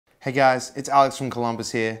Hey guys, it's Alex from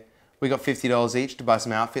Columbus here. We got $50 each to buy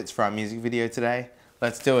some outfits for our music video today.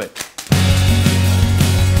 Let's do it.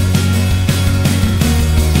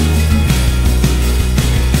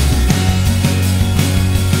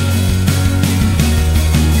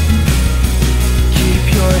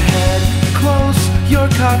 Keep your head close, your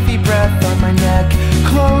coffee breath on my neck,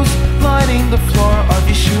 close, lining the floor of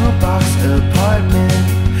your shoebox apartment,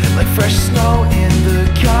 like fresh snow in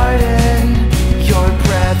the garden. Your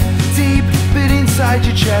breath deep, but inside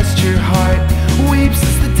your chest your heart weeps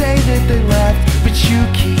since the day that they left. But you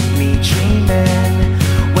keep me dreaming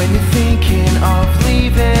when you're thinking of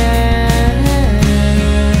leaving.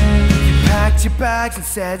 You packed your bags and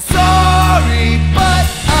said sorry, but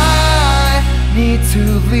I need to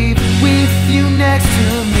leave with you next to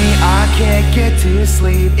me. I can't get to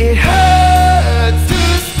sleep. It hurts to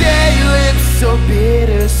stay, lips so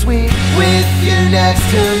bittersweet with you next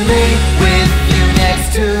to me, with you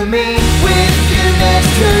next to me, with you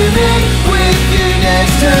next to me, with you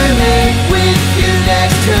next to me, with you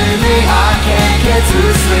next to me. I can't get to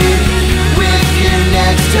sleep with you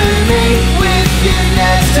next to me, with you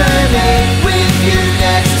next to me, with you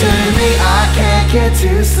next to me. I can't get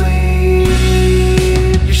to sleep.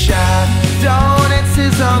 Your shadow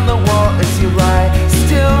dances on the wall as you lie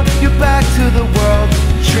still. You're back to the world,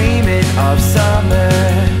 dreaming of summer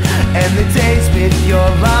and the days with your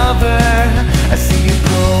lover. I see you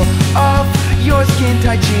pull off your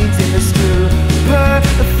skin-tight jeans in the stupor.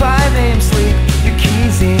 The 5 a.m. sleep, your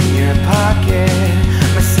keys in your pocket,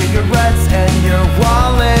 my cigarettes and your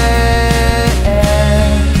wallet.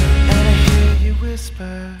 And I hear you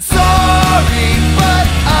whisper, sorry, but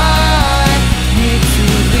I need to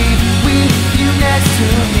leave with you next to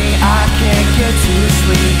me. I can't get to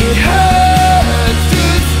sleep. It hurts to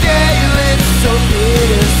stay, lips so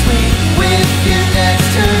bittersweet with you next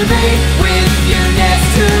to me, with you next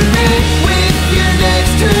to me, with you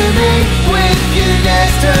next to me, with you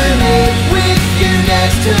next to me, with you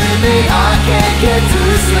next to me. I can't get to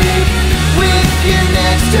sleep with you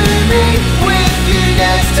next to me, with you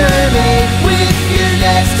next to me, with you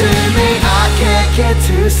next to me. I can't get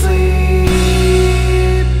to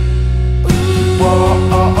sleep. Whoa,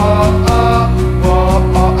 oh, oh, oh.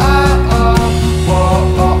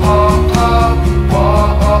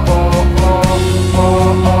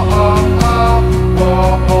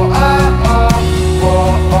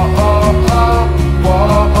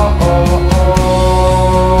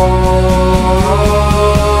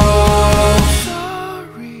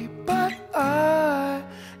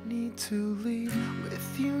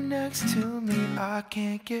 I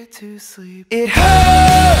can't get to sleep. It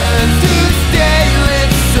hurts to stay,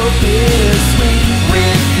 lips so bittersweet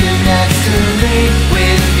with you next to me,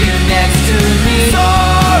 with you next to me.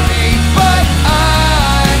 Sorry, but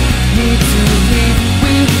I need to leave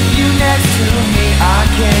with you next to me. I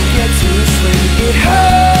can't get to sleep. It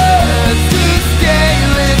hurts to stay,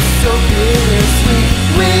 lips so bittersweet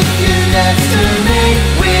with you next to me,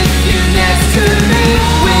 with you next to me,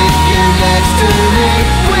 with you next to me,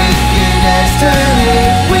 with you next to me,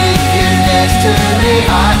 with you next to me.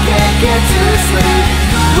 I can't get to sleep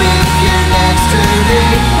with you next to me,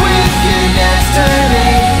 with you next to me,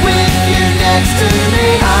 with you next to me.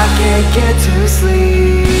 I can't get to sleep.